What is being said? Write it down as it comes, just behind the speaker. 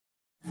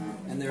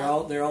and they're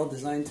all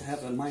designed to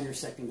have a minor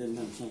second in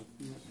them. So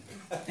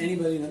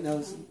anybody that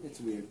knows, it's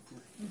weird.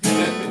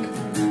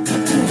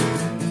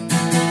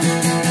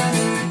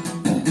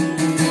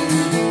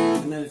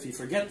 And then if you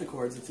forget the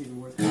chords, it's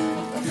even worse.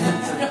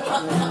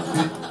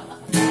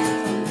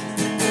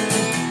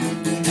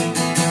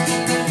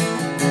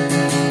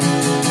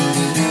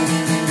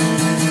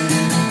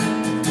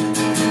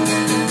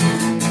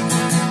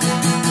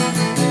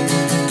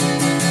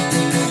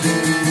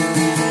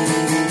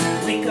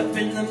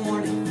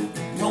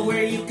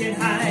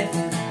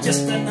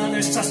 Just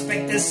another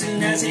suspect as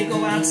soon as you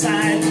go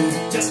outside.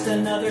 Just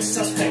another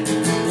suspect,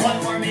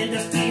 one more man to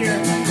fear.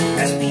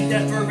 Best be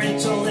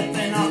deferential if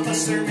an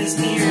officer is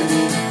near.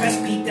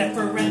 Best be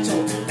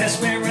deferential,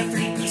 best wear a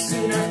three-piece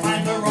suit or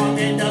find the wrong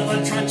end of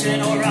a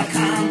truncheon or a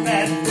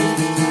combat boot.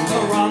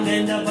 The wrong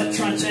end of a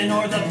truncheon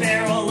or the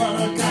barrel of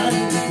a gun.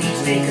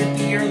 Each day could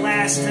be your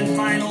last and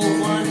final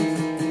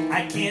one.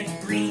 I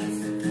can't breathe.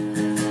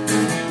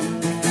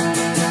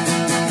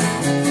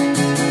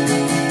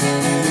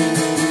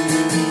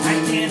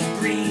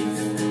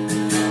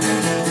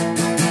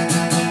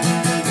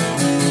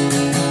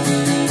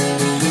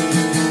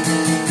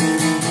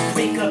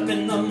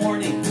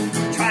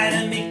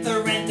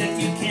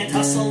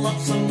 Hustle up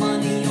some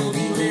money, you'll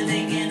be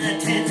living in a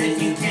tent.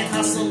 If you can't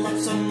hustle up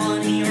some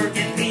money or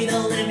get paid a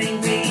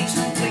living wage,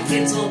 the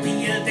kids will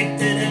be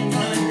evicted and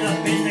end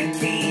up in a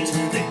cage.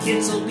 The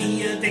kids will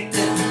be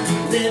evicted,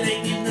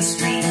 living in the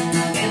street,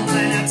 in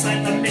line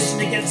outside the mission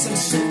to get some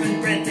soup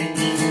and bread to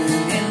eat.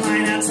 In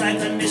line outside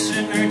the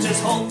mission or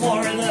just hope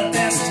for the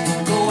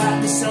best. Go out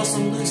and sell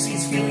some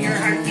Lucy's, feel your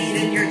heartbeat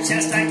in your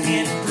chest. I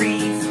can't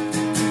breathe.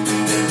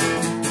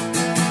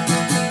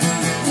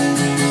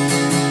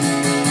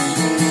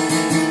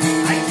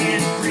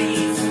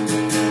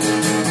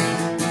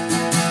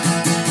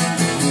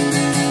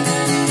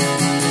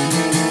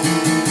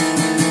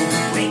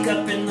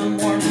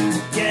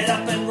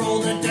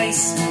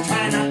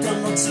 Try not to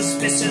look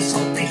suspicious,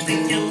 hope they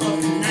think you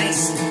look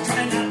nice.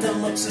 Try not to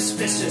look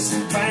suspicious,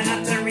 try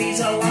not to raise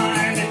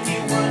alarm. If you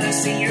want to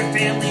see your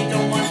family,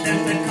 don't want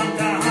them to come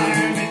to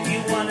harm. If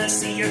you want to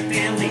see your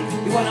family,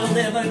 you want to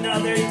live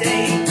another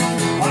day.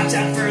 Watch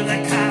out for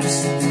the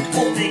cops,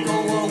 hope they go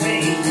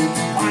away.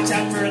 Watch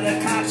out for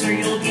the cops or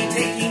you'll be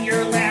taking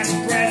your last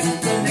breath.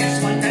 The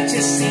next one that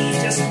you see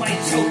just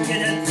might choke you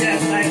to